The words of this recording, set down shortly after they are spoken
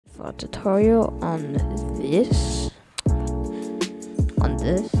a tutorial on this.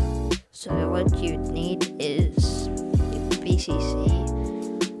 So what you need is BCC,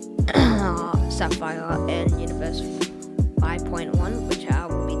 Sapphire and Universe 5.1, which I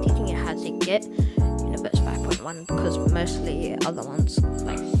will be teaching you how to get Universe 5.1 because mostly other ones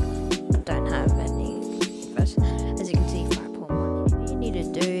like don't have any universe. As you can see, 5.1. What you need to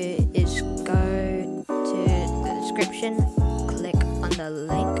do is go to the description, click on the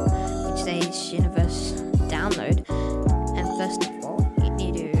link which says Universe download, and first of all you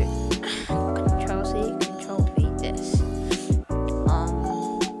need to Control-C, Control-V this. It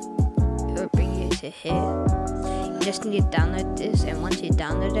will bring you to here. You just need to download this, and once you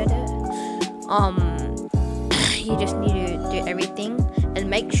downloaded it, you just need to do everything and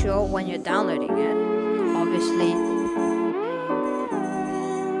make sure when you're downloading it, obviously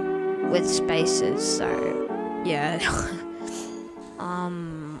with spaces. So yeah.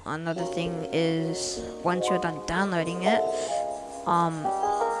 Another thing is once you're done downloading it, what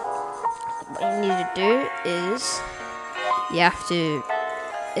you need to do is you have to,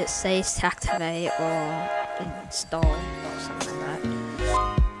 it says activate or install or something like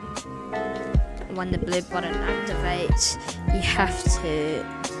that. When the blue button activates, you have to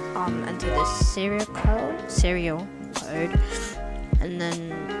enter the serial code, and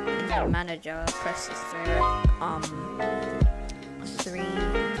then in the manager press the three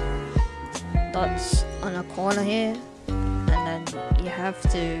dots on the corner here, and then you have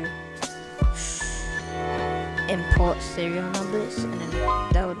to import serial numbers, and then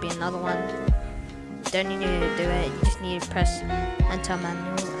that would be another one. Don't need to do it, you just need to press enter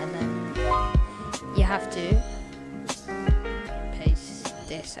manual, and then you have to paste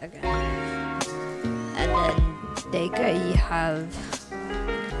this again, and then there you go, you have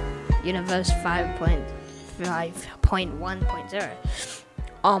Universe 5.1.0.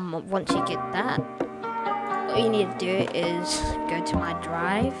 Once you get that, all you need to do is go to my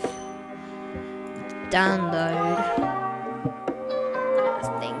drive, download the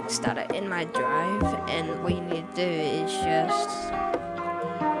thing, start it in my drive, and what you need to do is just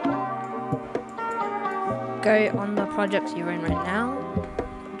go on the projects you're in right now,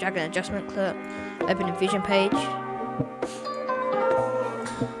 drag an adjustment clip, open a vision page,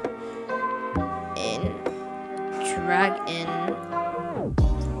 and drag in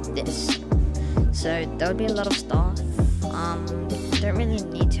this. So there would be a lot of stuff. Don't really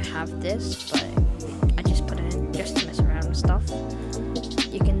need to have this, but I just put it in just to mess around with stuff.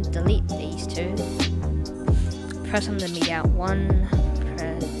 You can delete these two. Press on the media out one.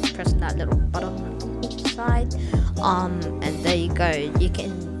 Press that little button on the side. And there you go. You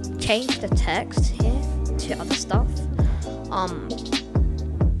can change the text here to other stuff.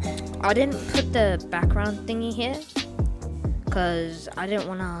 I didn't put the background thingy here because I didn't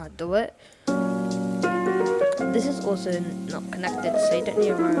want to do it. This is also not connected, so you don't need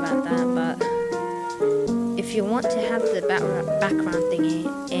to worry about that, but if you want to have the background thingy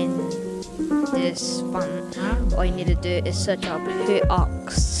in this font, all you need to do is search up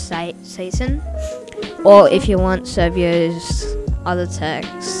Satan, or if you want Sovioo's other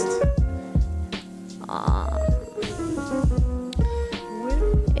text,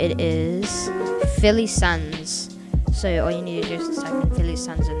 it is Philly Suns. So all you need to do is type in Philly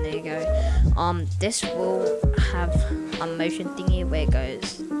Suns, and there you go. This will have a motion thingy where it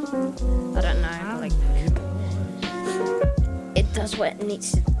goes, I don't know, like it does what it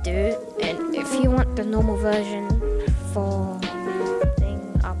needs to do. And if you want the normal version for thing,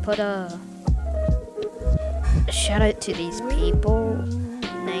 I'll put a shout out to these people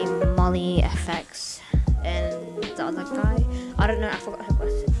named Molly FX and the other guy. I don't know, I forgot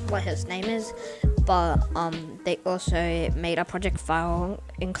what his name is, but they also made a project file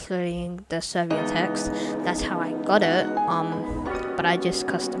including the Sovioo text. That's how I got it, but I just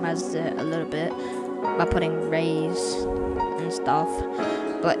customized it a little bit by putting rays and stuff.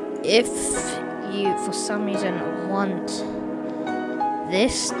 But if you for some reason want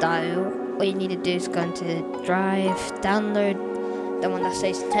this style, all you need to do is go into Drive, download the one that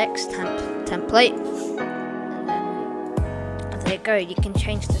says text template, and then there you go. You can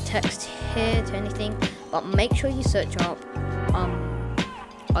change the text here to anything, but make sure you search up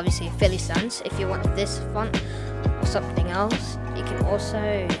obviously Philly Suns if you want this font or something else. You can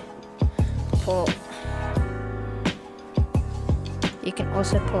also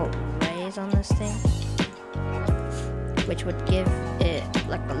put rays on this thing, which would give it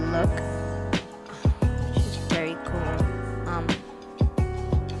like a look, which is very cool.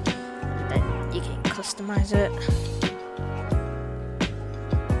 And then you can customize it.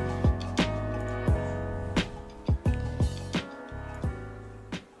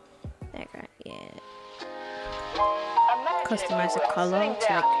 customize the color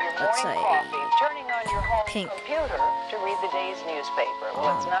to like, let's say pink. Make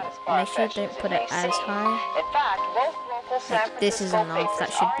sure you don't put it as high. Like, this is enough,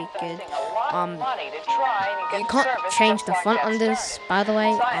 that should be good. You can't change the font on this, by the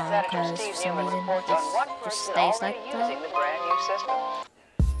way, because for some reason this just stays like that.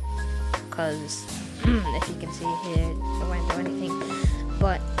 Because if you can see here, it won't do anything.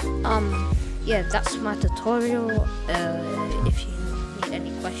 But yeah, that's my tutorial. If you need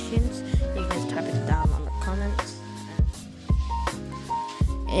any questions, you can just type it down on the comments.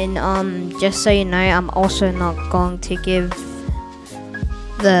 And just so you know, I'm also not going to give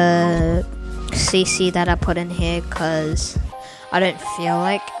the CC that I put in here because I don't feel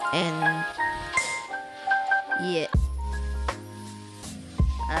like, and yeah.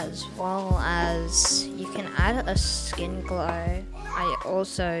 As well as you can add a skin glow. I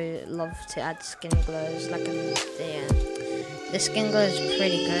also love to add skin glows, like the skin glow is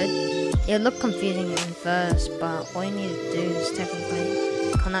pretty good. It'll look confusing in first, but all you need to do is technically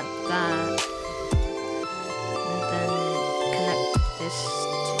connect that and then connect this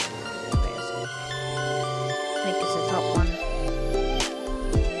to, where is it? I think it's the top one.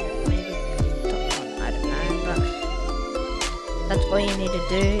 Maybe top one, I don't know, but that's all you need to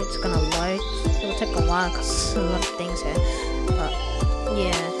do. It's gonna load. It'll take a while because there's a lot of things here, but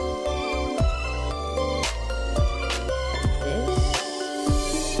yeah. This,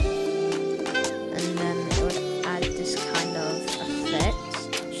 and then it would add this kind of effect,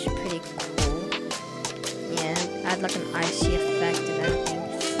 which is pretty cool. Yeah, add like an icy effect and everything.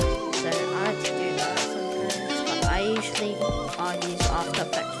 So I like to do that sometimes, but I usually use After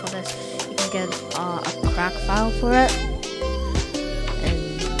Effects for this. You can get a crack file for it.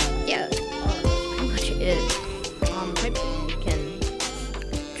 Hope you can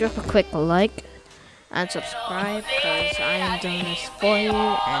drop a quick like and subscribe because I am doing this for you,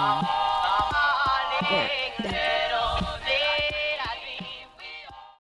 and yeah, thank you.